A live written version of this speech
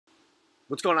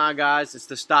What's going on, guys? It's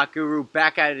the Stock Guru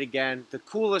back at it again, the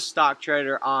coolest stock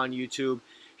trader on YouTube,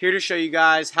 here to show you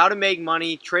guys how to make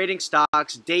money trading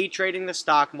stocks, day trading the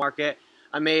stock market.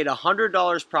 I made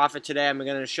 $100 profit today. I'm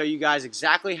going to show you guys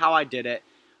exactly how I did it.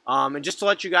 And just to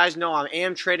let you guys know, I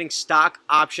am trading stock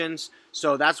options,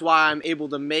 so that's why I'm able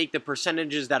to make the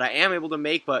percentages that I am able to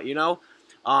make. But you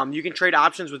can trade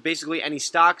options with basically any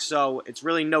stock, so it's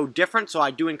really no different. So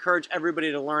I do encourage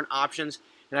everybody to learn options.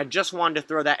 And I just wanted to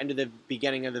throw that into the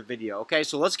beginning of the video. Okay,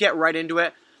 so let's get right into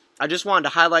it. I just wanted to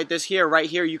highlight this here. Right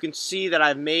here, you can see that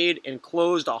I've made and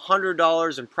closed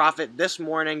 $100 in profit this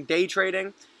morning, day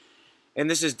trading. And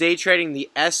this is day trading the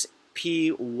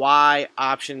SPY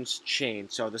options chain.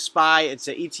 So the SPY, it's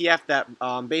an ETF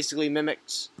that basically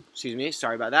mimics,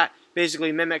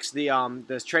 basically mimics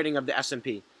the trading of the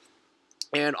S&P.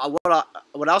 And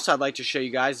what else I'd like to show you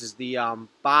guys is the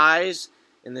buys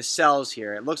and the sells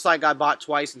here. It looks like I bought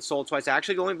twice and sold twice. I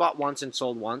actually only bought once and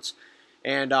sold once.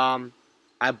 And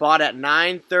I bought at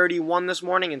 9:31 this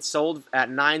morning and sold at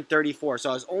 9:34.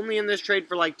 So I was only in this trade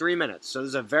for like 3 minutes. So this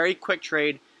is a very quick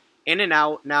trade, in and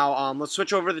out. Now let's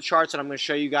switch over to the charts, and I'm going to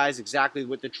show you guys exactly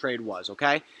what the trade was,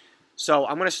 okay? So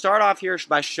I'm going to start off here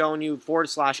by showing you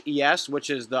 /ES,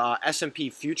 which is the S&P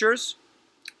futures,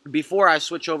 before I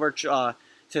switch over to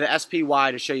the SPY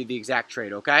to show you the exact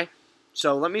trade, okay?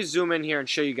 So let me zoom in here and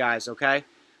show you guys, okay?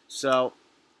 So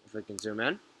if we can zoom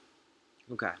in.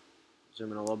 Okay.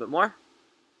 Zoom in a little bit more.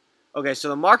 Okay, so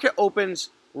the market opens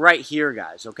right here,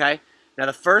 guys, okay? Now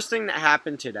the first thing that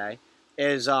happened today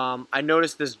is I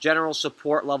noticed this general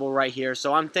support level right here.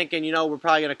 So I'm thinking, we're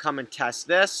probably going to come and test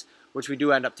this, which we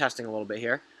do end up testing a little bit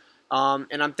here.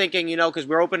 And I'm thinking, because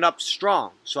we're opened up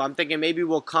strong. So I'm thinking maybe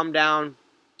we'll come down,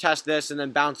 test this, and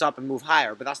then bounce up and move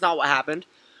higher. But that's not what happened.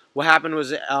 What happened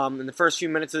was in the first few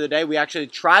minutes of the day, we actually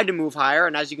tried to move higher,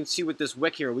 and as you can see with this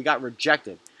wick here, we got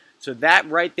rejected. So that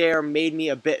right there made me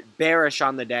a bit bearish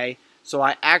on the day. So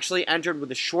I actually entered with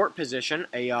a short position,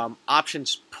 a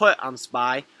options put on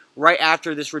SPY, right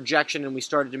after this rejection, and we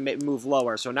started to move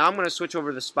lower. So now I'm going to switch over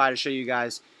to the SPY to show you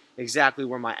guys exactly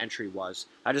where my entry was.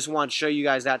 I just want to show you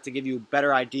guys that to give you a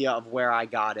better idea of where I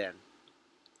got in.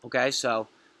 Okay, so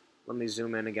let me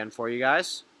zoom in again for you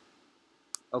guys.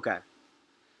 Okay.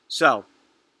 So,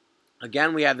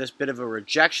 again, we have this bit of a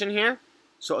rejection here.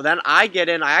 So then I get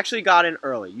in. I actually got in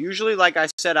early. Usually, like I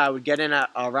said, I would get in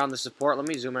around the support. Let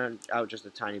me zoom in out just a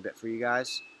tiny bit for you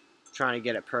guys. I'm trying to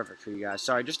get it perfect for you guys.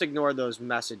 Sorry, just ignore those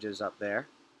messages up there.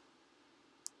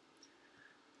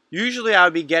 Usually, I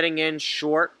would be getting in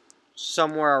short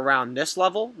somewhere around this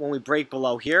level when we break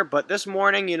below here. But this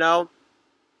morning,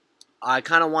 I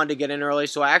kind of wanted to get in early.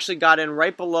 So I actually got in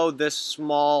right below this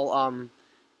small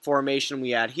formation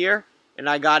we had here, and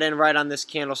I got in right on this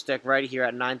candlestick right here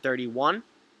at 9:31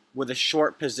 with a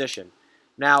short position.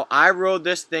 Now I rode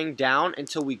this thing down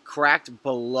until we cracked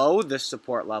below this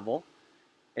support level,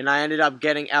 and I ended up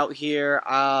getting out here.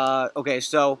 Okay,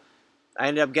 so I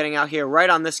ended up getting out here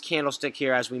right on this candlestick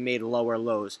here as we made lower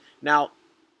lows. Now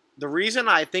the reason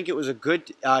I think it was a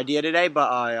good idea today,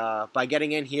 but by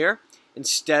getting in here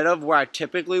instead of where I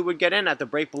typically would get in at the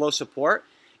break below support,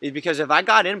 is because if I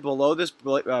got in below this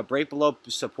break below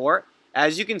support,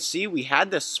 as you can see, we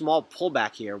had this small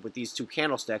pullback here with these two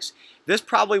candlesticks. This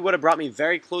probably would have brought me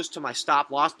very close to my stop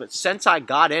loss, but since I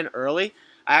got in early,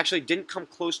 I actually didn't come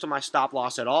close to my stop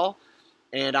loss at all,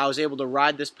 and I was able to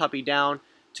ride this puppy down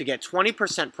to get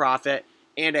 20% profit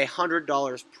and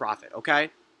 $100 profit,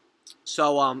 okay?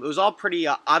 So it was all pretty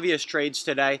obvious trades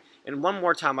today. And one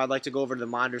more time, I'd like to go over to the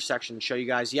monitor section and show you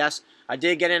guys. Yes, I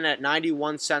did get in at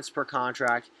 91 cents per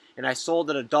contract, and I sold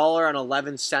at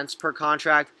 $1.11 per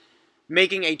contract,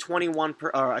 making a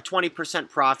 20%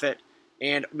 profit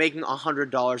and making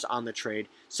 $100 on the trade.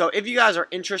 So if you guys are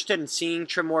interested in seeing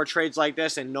more trades like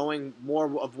this and knowing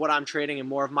more of what I'm trading and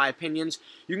more of my opinions,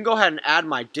 you can go ahead and add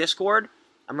my Discord.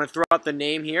 I'm going to throw up the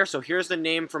name here. So here's the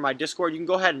name for my Discord. You can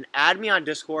go ahead and add me on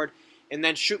Discord and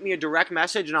then shoot me a direct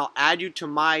message, and I'll add you to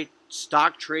my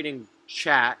stock trading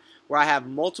chat where I have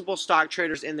multiple stock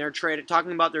traders in there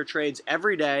talking about their trades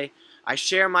every day. I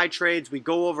share my trades. We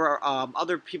go over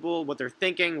other people, what they're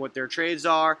thinking, what their trades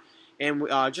are, and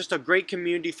just a great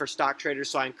community for stock traders.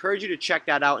 So I encourage you to check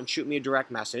that out and shoot me a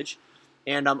direct message.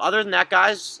 And other than that,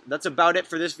 guys, that's about it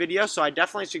for this video. So I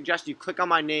definitely suggest you click on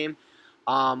my name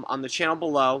on the channel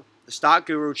below, the Stock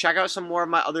Guru. Check out some more of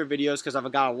my other videos because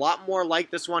I've got a lot more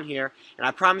like this one here. And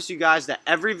I promise you guys that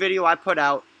every video I put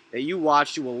out that you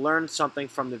watch, you will learn something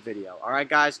from the video. All right,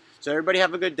 guys? So everybody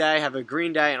have a good day. Have a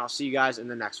green day, and I'll see you guys in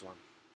the next one.